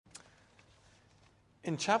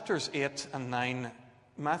In chapters 8 and 9,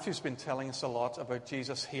 Matthew's been telling us a lot about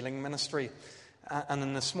Jesus' healing ministry. And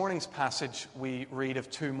in this morning's passage, we read of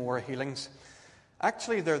 2 more healings.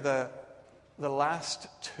 Actually, they're the last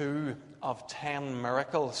 2 of 10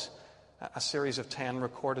 miracles, a series of 10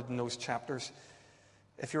 recorded in those chapters.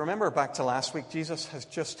 If you remember back to last week, Jesus has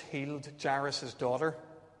just healed Jairus' daughter.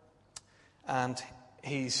 And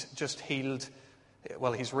he's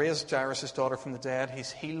raised Jairus' daughter from the dead.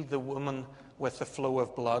 He's healed the woman with the flow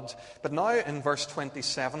of blood. But now in verse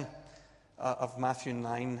 27 of Matthew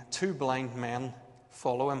 9, 2 blind men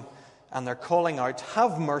follow him, and they're calling out,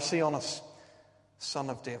 "Have mercy on us,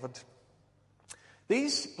 Son of David."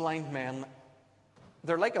 These blind men,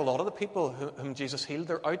 they're like a lot of the people whom Jesus healed.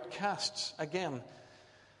 They're outcasts again.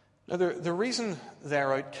 Now, the reason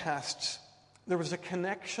they're outcasts, there was a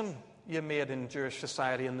connection you made in Jewish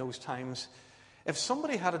society in those times. If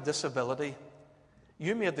somebody had a disability,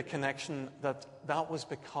 you made the connection that was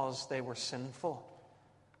because they were sinful,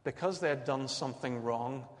 because they had done something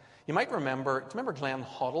wrong. You might remember, do you remember Glenn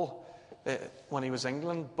Hoddle, when he was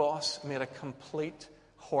England boss, made a complete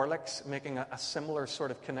Horlicks, making a similar sort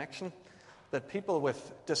of connection, that people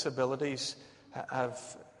with disabilities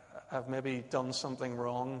have maybe done something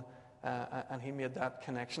wrong, and he made that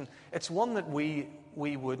connection. It's one that we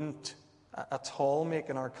wouldn't at all make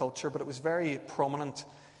in our culture, but it was very prominent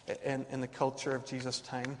in the culture of Jesus'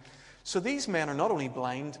 time. So these men are not only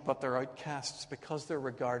blind, but they're outcasts because they're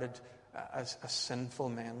regarded as sinful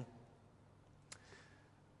men.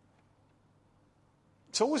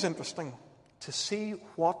 It's always interesting to see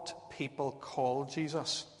what people call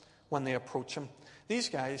Jesus when they approach him. These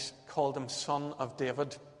guys called him Son of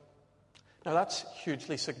David. Now that's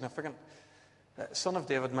hugely significant. Son of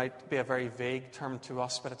David might be a very vague term to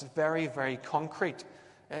us, but it's very, very concrete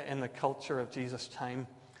in the culture of Jesus' time.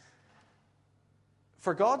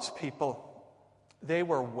 For God's people, they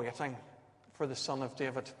were waiting for the Son of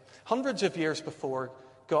David. Hundreds of years before,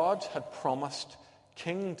 God had promised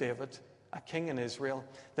King David, a king in Israel,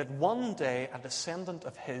 that one day a descendant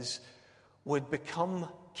of his would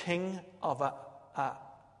become king of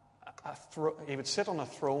he would sit on a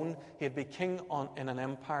throne. He'd be king in an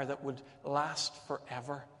empire that would last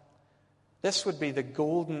forever. This would be the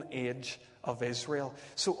golden age of Israel.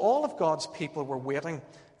 So all of God's people were waiting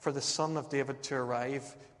for the Son of David to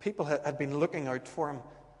arrive. People had been looking out for him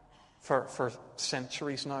for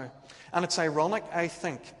centuries now. And it's ironic, I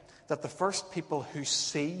think, that the first people who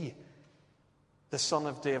see the Son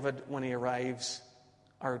of David when he arrives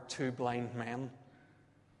are 2 blind men.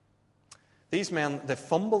 These men, they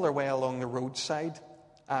fumble their way along the roadside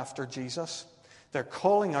after Jesus. They're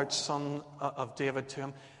calling out Son of David to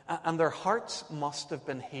him, and their hearts must have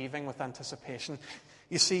been heaving with anticipation.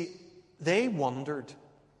 You see, they wondered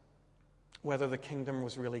whether the kingdom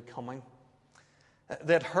was really coming.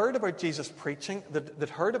 They'd heard about Jesus preaching, they'd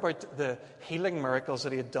heard about the healing miracles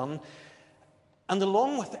that he had done, and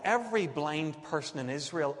along with every blind person in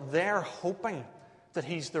Israel, they're hoping that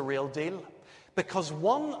he's the real deal. Because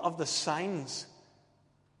one of the signs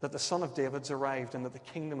that the Son of David's arrived and that the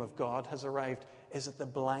kingdom of God has arrived is that the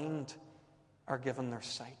blind are given their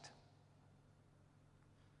sight.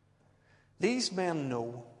 These men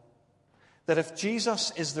know that if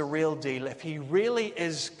Jesus is the real deal, if he really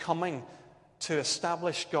is coming to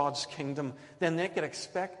establish God's kingdom, then they could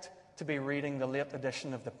expect to be reading the late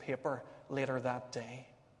edition of the paper later that day.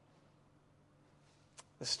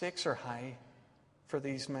 The stakes are high for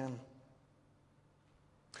these men.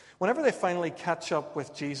 Whenever they finally catch up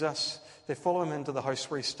with Jesus, they follow him into the house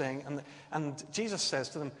where he's staying, and Jesus says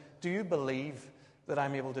to them, "Do you believe that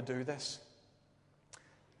I'm able to do this?"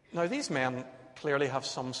 Now, these men clearly have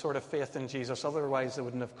some sort of faith in Jesus, otherwise they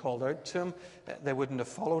wouldn't have called out to him, they wouldn't have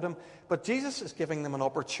followed him. But Jesus is giving them an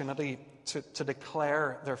opportunity to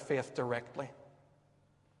declare their faith directly.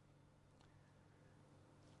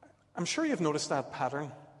 I'm sure you've noticed that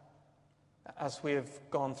pattern as we have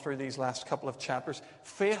gone through these last couple of chapters.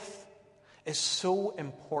 Faith is so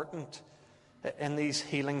important in these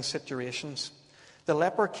healing situations. The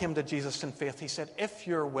leper came to Jesus in faith. He said, "If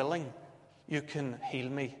you're willing, you can heal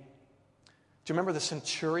me." Do you remember the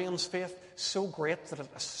centurion's faith? So great that it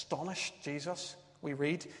astonished Jesus. We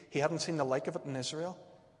read he hadn't seen the like of it in Israel.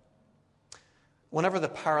 Whenever the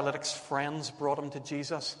paralytic's friends brought him to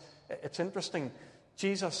Jesus, it's interesting,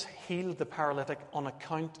 Jesus healed the paralytic on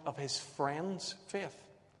account of his friend's faith.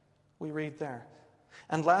 We read there.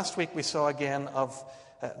 And last week we saw again of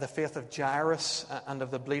the faith of Jairus and of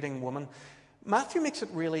the bleeding woman. Matthew makes it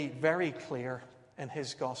really very clear in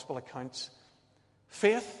his gospel accounts.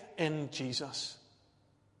 Faith in Jesus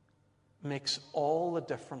makes all the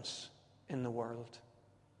difference in the world.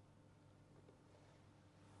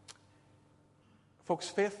 Folks,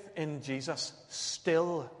 faith in Jesus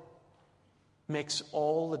still makes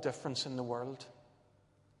all the difference in the world.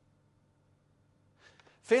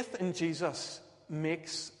 Faith in Jesus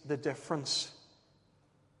makes the difference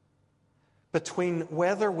between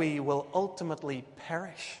whether we will ultimately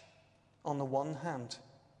perish on the one hand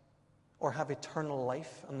or have eternal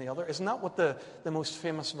life on the other. Isn't that what the most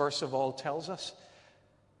famous verse of all tells us?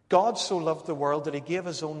 God so loved the world that he gave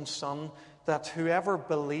his own Son, that whoever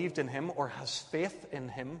believed in him or has faith in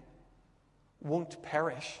him won't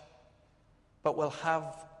perish, but will have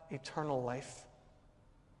eternal life.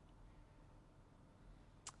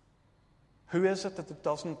 Who is it that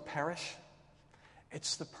doesn't perish?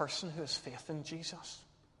 It's the person who has faith in Jesus.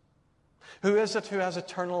 Who is it who has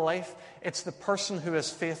eternal life? It's the person who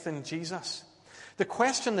has faith in Jesus. The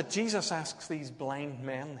question that Jesus asks these blind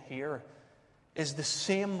men here is the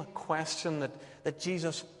same question that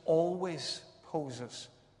Jesus always poses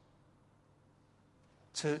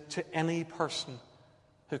to any person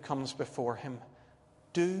who comes before him.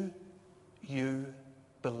 Do you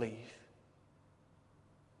believe?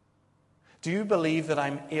 Do you believe that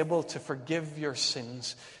I'm able to forgive your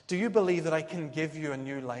sins? Do you believe that I can give you a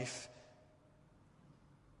new life?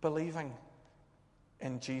 Believing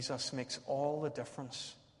in Jesus makes all the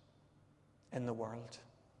difference in the world.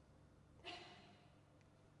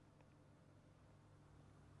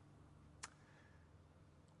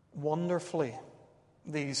 Wonderfully,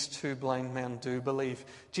 these two blind men do believe.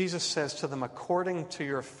 Jesus says to them, according to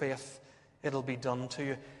your faith, it'll be done to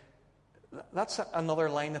you. That's another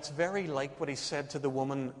line that's very like what he said to the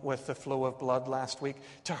woman with the flow of blood last week.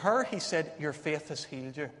 To her, he said, your faith has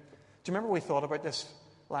healed you. Do you remember we thought about this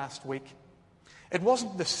last week? It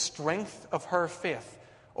wasn't the strength of her faith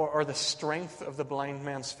or the strength of the blind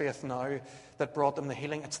man's faith now that brought them the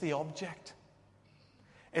healing. It's the object.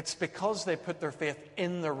 It's because they put their faith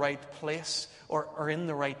in the right place or in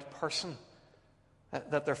the right person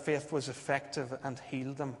that their faith was effective and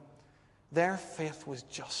healed them. Their faith was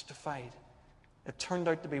justified. It turned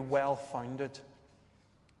out to be well-founded.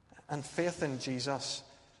 And faith in Jesus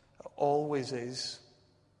always is.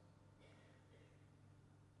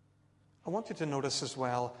 I want you to notice as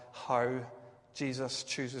well how Jesus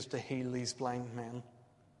chooses to heal these blind men.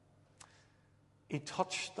 He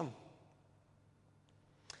touched them.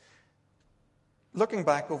 Looking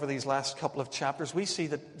back over these last couple of chapters, we see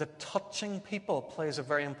that the touching people plays a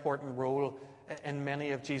very important role in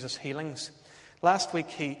many of Jesus' healings. Last week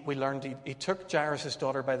we learned he took Jairus'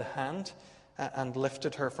 daughter by the hand and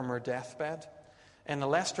lifted her from her deathbed. In a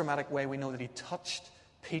less dramatic way, we know that he touched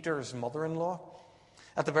Peter's mother-in-law.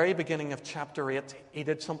 At the very beginning of chapter 8, he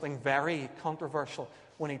did something very controversial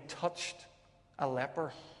when he touched a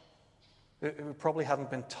leper who probably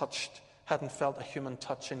hadn't felt a human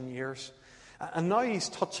touch in years. And now he's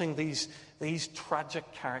touching these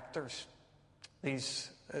tragic characters,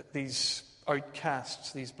 these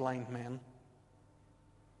outcasts, these blind men.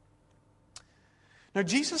 Now,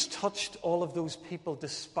 Jesus touched all of those people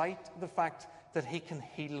despite the fact that he can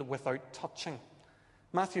heal without touching.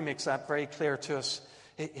 Matthew makes that very clear to us.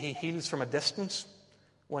 He heals from a distance.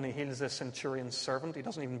 When he heals the centurion's servant, he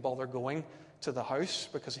doesn't even bother going to the house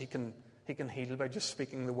because he can heal by just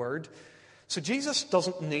speaking the word. So Jesus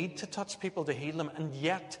doesn't need to touch people to heal them, and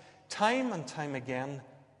yet, time and time again,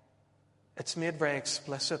 it's made very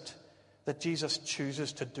explicit that Jesus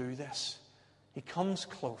chooses to do this. He comes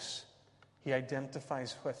close, he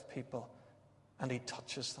identifies with people, and he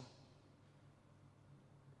touches them.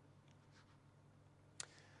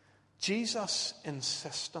 Jesus'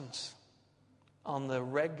 insistence on the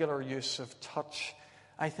regular use of touch,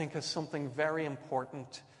 I think, is something very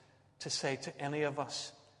important to say to any of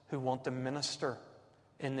us who want to minister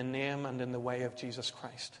in the name and in the way of Jesus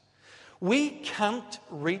Christ. We can't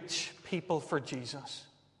reach people for Jesus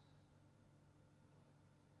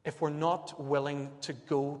if we're not willing to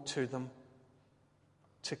go to them,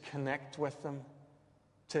 to connect with them,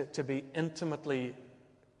 to be intimately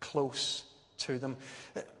close to them.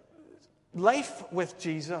 Life with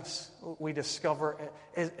Jesus, we discover,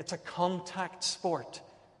 it's a contact sport.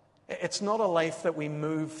 It's not a life that we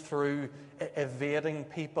move through evading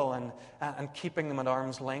people and keeping them at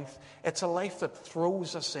arm's length. It's a life that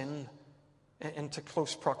throws us into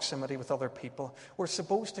close proximity with other people. We're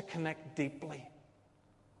supposed to connect deeply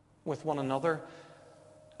with one another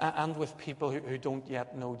and with people who don't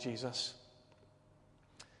yet know Jesus.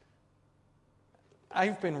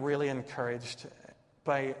 I've been really encouraged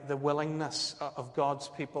by the willingness of God's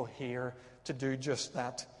people here to do just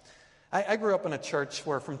that. I grew up in a church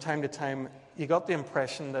where from time to time you got the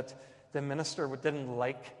impression that the minister didn't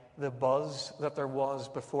like the buzz that there was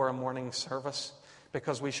before a morning service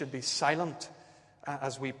because we should be silent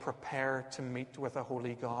as we prepare to meet with a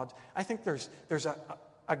holy God. I think there's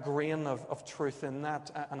a grain of truth in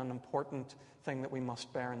that, and an important thing that we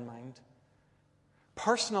must bear in mind.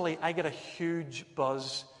 Personally, I get a huge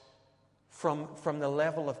buzz from the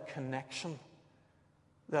level of connection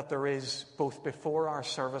that there is both before our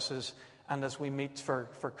services and as we meet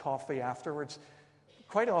for coffee afterwards.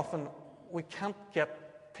 Quite often, we can't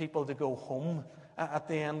get people to go home at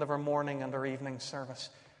the end of our morning and our evening service.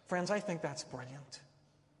 Friends, I think that's brilliant.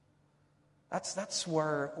 That's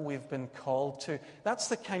where we've been called to. That's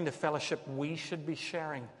the kind of fellowship we should be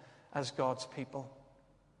sharing as God's people.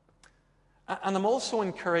 And I'm also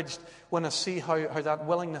encouraged when I see how that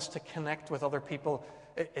willingness to connect with other people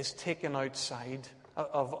is taken outside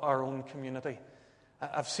of our own community.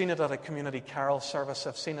 I've seen it at a community carol service.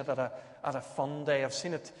 I've seen it at a fun day. I've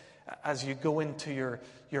seen it as you go into your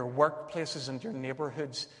workplaces and your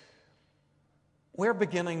neighborhoods. We're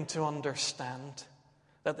beginning to understand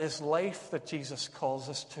that this life that Jesus calls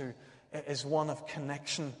us to is one of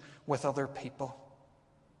connection with other people.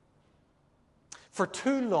 For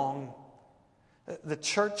too long, the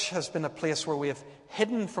church has been a place where we have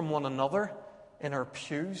hidden from one another in our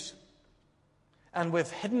pews, and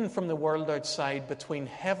we've hidden from the world outside between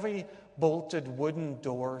heavy bolted wooden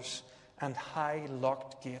doors and high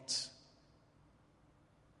locked gates.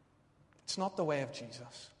 It's not the way of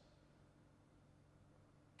Jesus.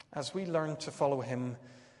 As we learn to follow him,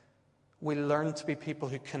 we learn to be people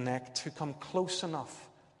who connect, who come close enough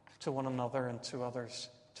to one another and to others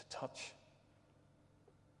to touch.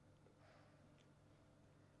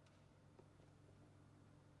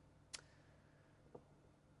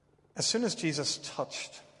 As soon as Jesus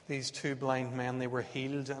touched these two blind men, they were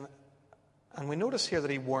healed. And we notice here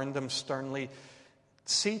that he warned them sternly,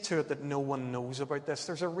 see to it that no one knows about this.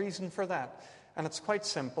 There's a reason for that. And it's quite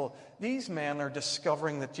simple. These men are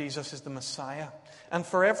discovering that Jesus is the Messiah. And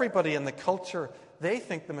for everybody in the culture, they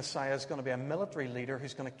think the Messiah is going to be a military leader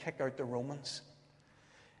who's going to kick out the Romans.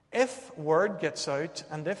 If word gets out,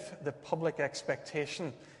 and if the public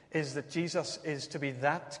expectation is that Jesus is to be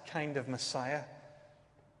that kind of Messiah,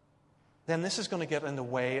 then this is going to get in the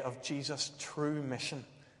way of Jesus' true mission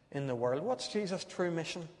in the world. What's Jesus' true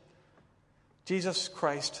mission? Jesus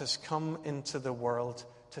Christ has come into the world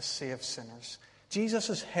to save sinners. Jesus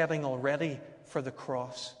is heading already for the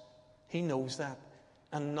cross. He knows that,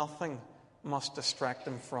 and nothing must distract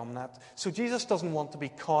him from that. So Jesus doesn't want to be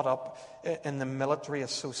caught up in the military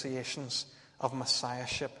associations of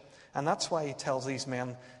messiahship, and that's why he tells these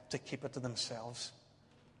men to keep it to themselves.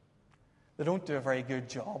 They don't do a very good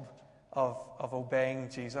job of obeying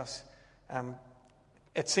Jesus.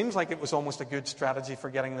 It seems like it was almost a good strategy for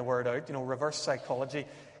getting the word out. Reverse psychology.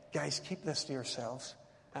 Guys, keep this to yourselves.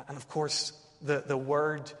 And of course, the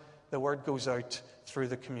word goes out through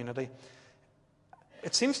the community.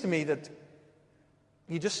 It seems to me that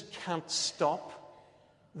you just can't stop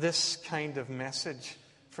this kind of message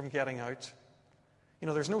from getting out.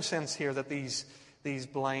 There's no sense here that these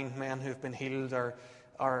blind men who have been healed are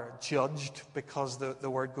judged because the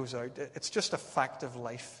word goes out. It's just a fact of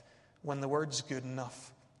life. When the word's good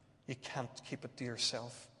enough, you can't keep it to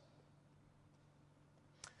yourself.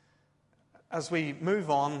 As we move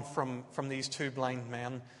on from these two blind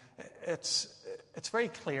men, it's very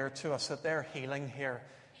clear to us that their healing here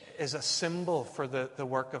is a symbol for the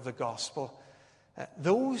work of the gospel.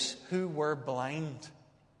 Those who were blind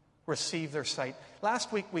receive their sight.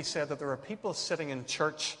 Last week we said that there are people sitting in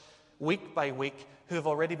church week by week who have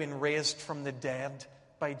already been raised from the dead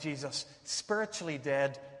by Jesus. Spiritually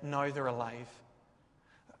dead, now they're alive.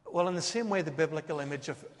 Well, in the same way, the biblical image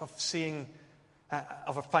of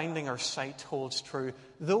finding our sight holds true.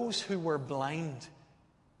 Those who were blind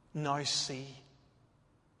now see.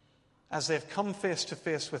 As they've come face to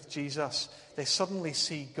face with Jesus, they suddenly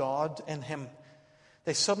see God in him.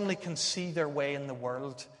 They suddenly can see their way in the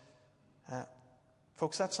world.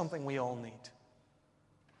 Folks, that's something we all need.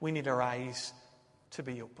 We need our eyes to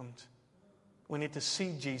be opened. We need to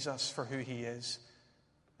see Jesus for who he is,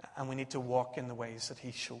 and we need to walk in the ways that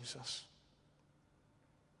he shows us.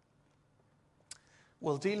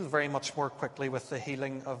 We'll deal very much more quickly with the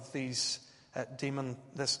healing of this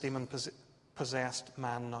demon-possessed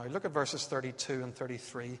man now. Look at verses 32 and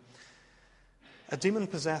 33. A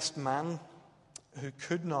demon-possessed man who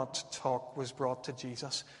could not talk was brought to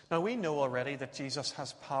Jesus. Now we know already that Jesus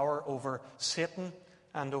has power over Satan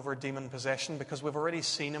and over demon possession because we've already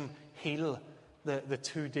seen him heal the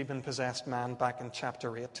two demon-possessed men back in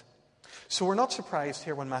chapter 8. So we're not surprised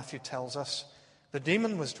here when Matthew tells us the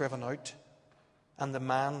demon was driven out and the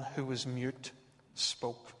man who was mute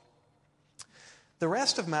spoke. The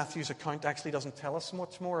rest of Matthew's account actually doesn't tell us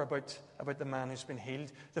much more about the man who's been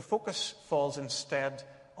healed. The focus falls instead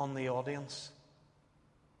on the audience.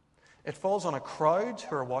 It falls on a crowd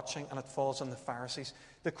who are watching, and it falls on the Pharisees.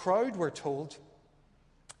 The crowd, we're told,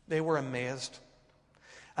 they were amazed.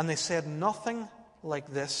 And they said, nothing like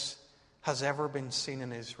this has ever been seen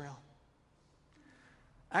in Israel.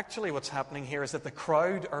 Actually, what's happening here is that the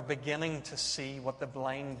crowd are beginning to see what the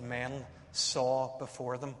blind men saw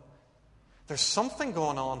before them. There's something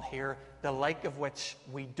going on here, the like of which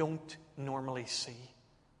we don't normally see.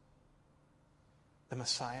 The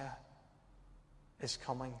Messiah is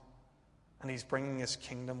coming, and he's bringing his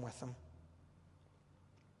kingdom with him.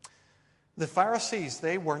 The Pharisees,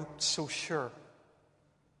 they weren't so sure.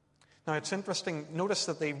 Now, it's interesting. Notice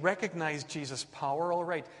that they recognized Jesus' power all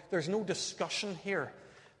right. There's no discussion here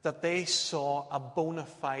that they saw a bona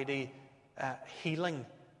fide healing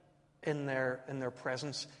in their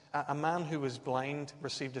presence. A man who was blind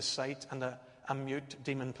received his sight, and a mute,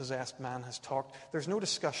 demon-possessed man has talked. There's no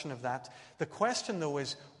discussion of that. The question, though,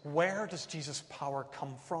 is where does Jesus' power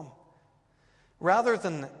come from? Rather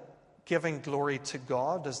than giving glory to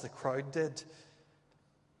God, as the crowd did,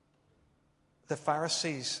 the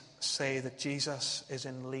Pharisees say that Jesus is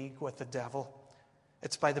in league with the devil.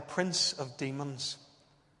 It's by the prince of demons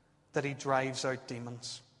that he drives out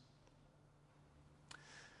demons.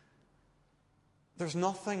 There's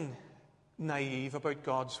nothing naive about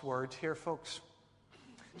God's word here, folks.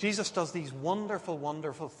 Jesus does these wonderful,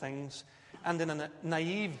 wonderful things, and in a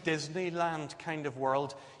naive Disneyland kind of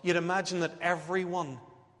world, you'd imagine that everyone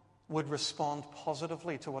would respond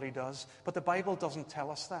positively to what he does. But the Bible doesn't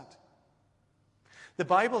tell us that. The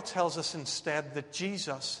Bible tells us instead that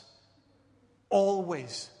Jesus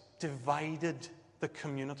always divided the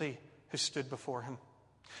community who stood before him.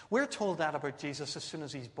 We're told that about Jesus as soon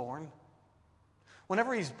as he's born.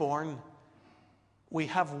 Whenever he's born, we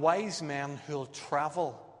have wise men who'll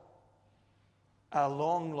travel a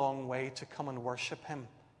long, long way to come and worship him.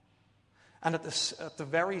 And at the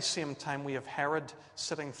very same time, we have Herod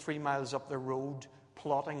sitting 3 miles up the road,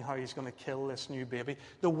 plotting how he's going to kill this new baby.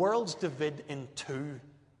 The world's divided in two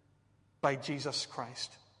by Jesus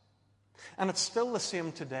Christ. And it's still the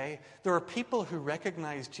same today. There are people who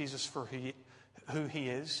recognize Jesus for who he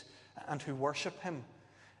is and who worship him.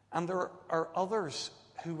 And there are others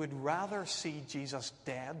who would rather see Jesus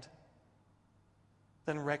dead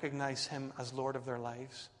than recognize him as Lord of their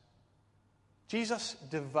lives. Jesus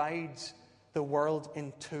divides the world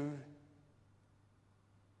in two.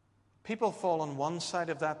 People fall on one side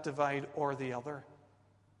of that divide or the other.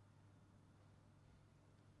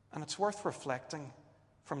 And it's worth reflecting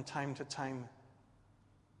from time to time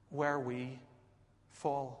where we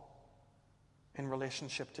fall in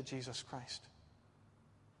relationship to Jesus Christ.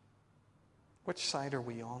 Which side are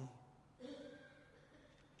we on?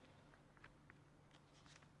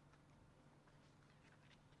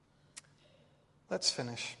 Let's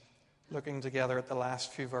finish looking together at the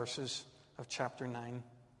last few verses of chapter 9.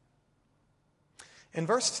 In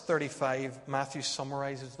verse 35, Matthew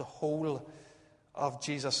summarizes the whole of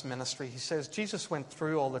Jesus' ministry. He says, Jesus went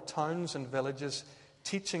through all the towns and villages,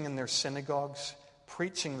 teaching in their synagogues,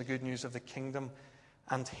 preaching the good news of the kingdom,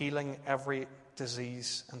 and healing every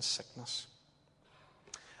disease and sickness.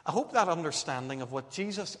 I hope that understanding of what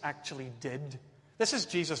Jesus actually did, this is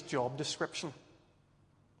Jesus' job description.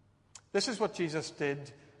 This is what Jesus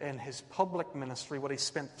did in his public ministry, what he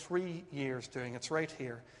spent 3 years doing. It's right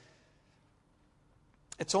here.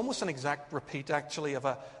 It's almost an exact repeat, actually, of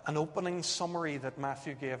an opening summary that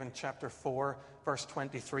Matthew gave in chapter 4, verse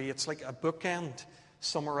 23. It's like a bookend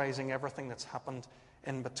summarizing everything that's happened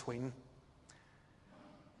in between.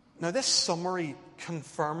 Now, this summary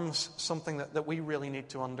confirms something that we really need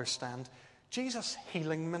to understand. Jesus'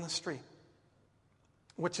 healing ministry,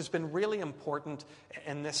 which has been really important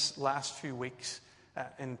in this last few weeks,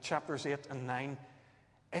 in chapters 8 and 9,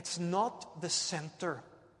 it's not the center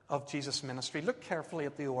of Jesus' ministry. Look carefully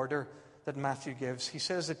at the order that Matthew gives. He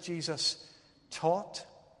says that Jesus taught,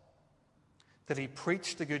 that he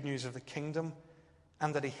preached the good news of the kingdom,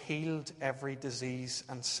 and that he healed every disease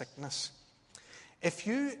and sickness. If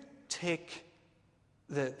you take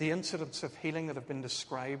the incidents of healing that have been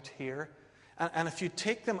described here, and if you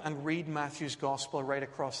take them and read Matthew's gospel right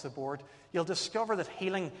across the board, you'll discover that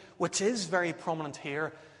healing, which is very prominent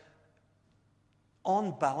here,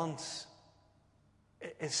 on balance,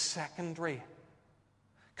 is secondary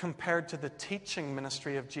compared to the teaching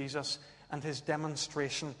ministry of Jesus and his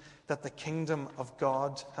demonstration that the kingdom of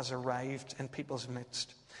God has arrived in people's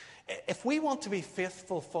midst. If we want to be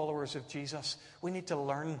faithful followers of Jesus, we need to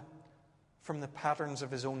learn from the patterns of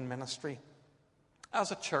his own ministry.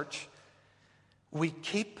 As a church, we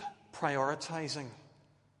keep prioritizing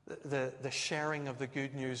the sharing of the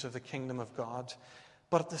good news of the kingdom of God,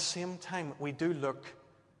 but at the same time, we do look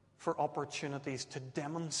for opportunities to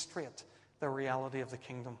demonstrate the reality of the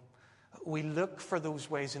kingdom. We look for those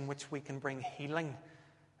ways in which we can bring healing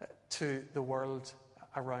to the world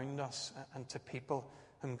around us and to people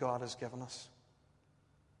whom God has given us.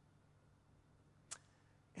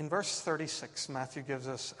 In verse 36, Matthew gives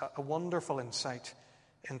us a wonderful insight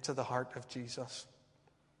into the heart of Jesus.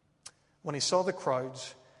 When he saw the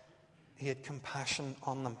crowds, he had compassion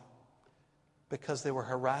on them because they were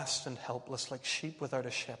harassed and helpless like sheep without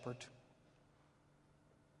a shepherd.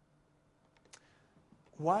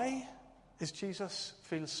 Why does Jesus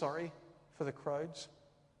feel sorry for the crowds?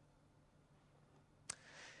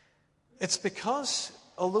 It's because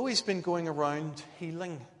although he's been going around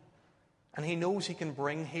healing, and he knows he can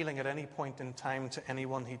bring healing at any point in time to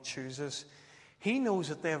anyone he chooses, he knows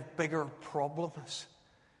that they have bigger problems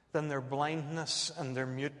than their blindness and their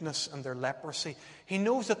muteness and their leprosy. He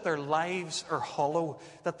knows that their lives are hollow,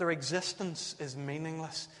 that their existence is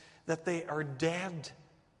meaningless, that they are dead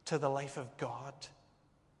to the life of God.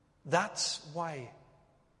 That's why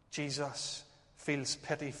Jesus feels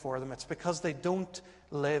pity for them. It's because they don't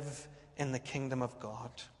live in the kingdom of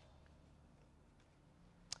God.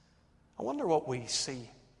 I wonder what we see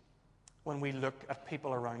when we look at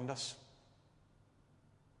people around us.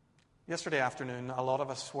 Yesterday afternoon, a lot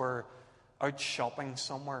of us were out shopping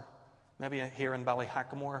somewhere, maybe here in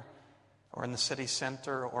Ballyhackamore, or in the city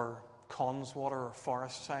centre, or Conswater, or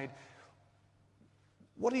Forestside.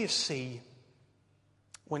 What do you see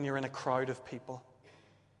when you're in a crowd of people?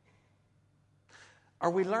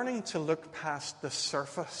 Are we learning to look past the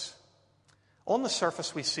surface? On the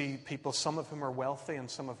surface, we see people, some of whom are wealthy and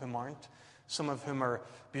some of whom aren't. Some of whom are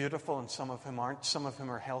beautiful and some of whom aren't. Some of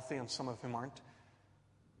whom are healthy and some of whom aren't.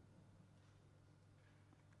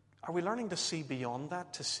 Are we learning to see beyond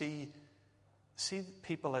that, to see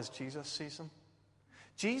people as Jesus sees them?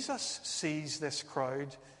 Jesus sees this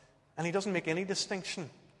crowd, and he doesn't make any distinction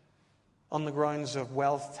on the grounds of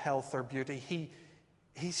wealth, health, or beauty.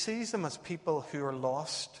 He sees them as people who are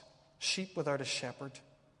lost, sheep without a shepherd.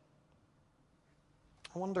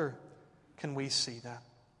 I wonder, can we see that?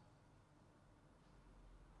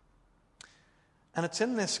 And it's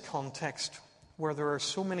in this context where there are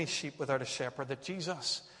so many sheep without a shepherd that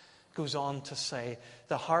Jesus goes on to say,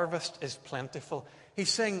 the harvest is plentiful. He's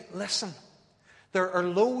saying, listen, there are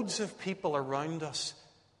loads of people around us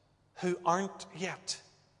who aren't yet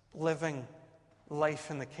living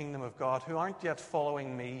life in the kingdom of God, who aren't yet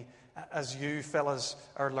following me as you fellas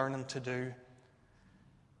are learning to do.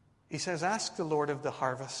 He says, ask the Lord of the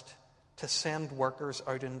harvest to send workers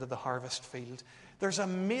out into the harvest field. There's a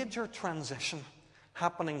major transition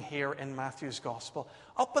happening here in Matthew's gospel.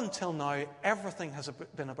 Up until now, everything has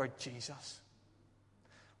been about Jesus,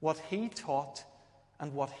 what he taught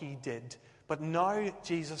and what he did. But now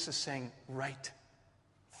Jesus is saying, right,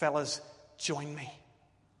 fellas, join me.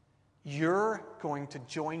 You're going to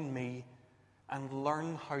join me and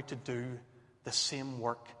learn how to do the same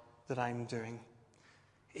work that I'm doing.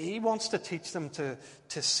 He wants to teach them to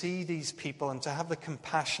see these people and to have the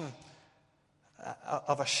compassion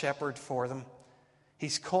of a shepherd for them.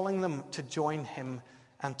 He's calling them to join him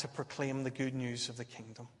and to proclaim the good news of the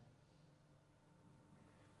kingdom.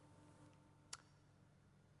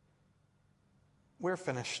 We're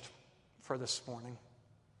finished for this morning.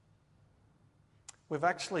 We've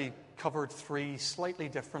actually covered 3 slightly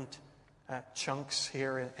different chunks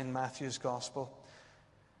here in Matthew's gospel.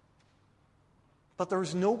 But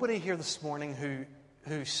there's nobody here this morning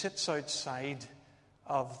who sits outside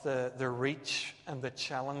of the reach and the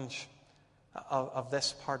challenge of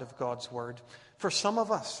this part of God's word. For some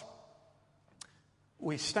of us,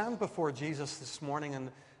 we stand before Jesus this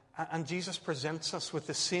morning and Jesus presents us with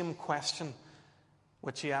the same question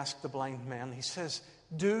which he asked the blind men. He says,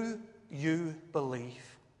 do you believe?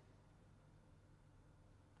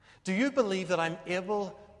 Do you believe that I'm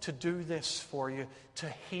able to do this for you, to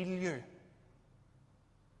heal you?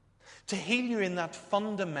 To heal you in that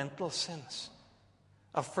fundamental sense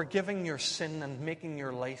of forgiving your sin and making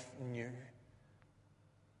your life new.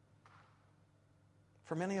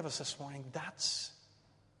 For many of us this morning, that's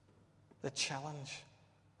the challenge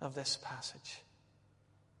of this passage.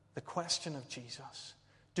 The question of Jesus.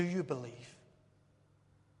 Do you believe?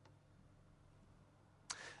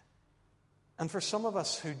 And for some of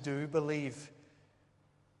us who do believe,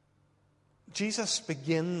 Jesus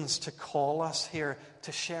begins to call us here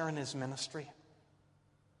to share in his ministry.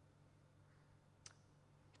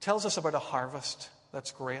 He tells us about a harvest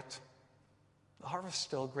that's great. The harvest is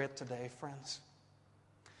still great today, friends.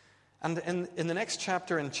 And in the next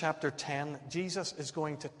chapter, in chapter 10, Jesus is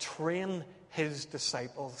going to train his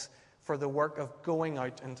disciples for the work of going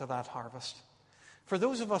out into that harvest. For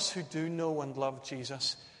those of us who do know and love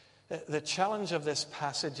Jesus, the challenge of this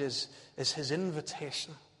passage is his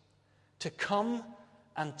invitation to come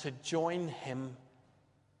and to join him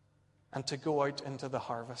and to go out into the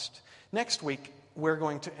harvest. Next week, we're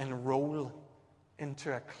going to enroll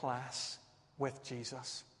into a class with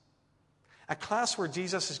Jesus. A class where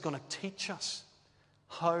Jesus is going to teach us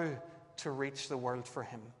how to reach the world for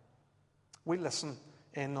him. We listen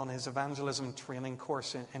in on his evangelism training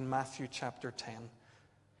course in Matthew chapter 10.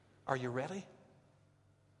 Are you ready?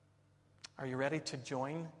 Are you ready to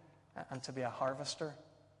join and to be a harvester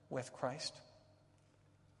with Christ?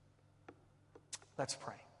 Let's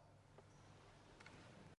pray.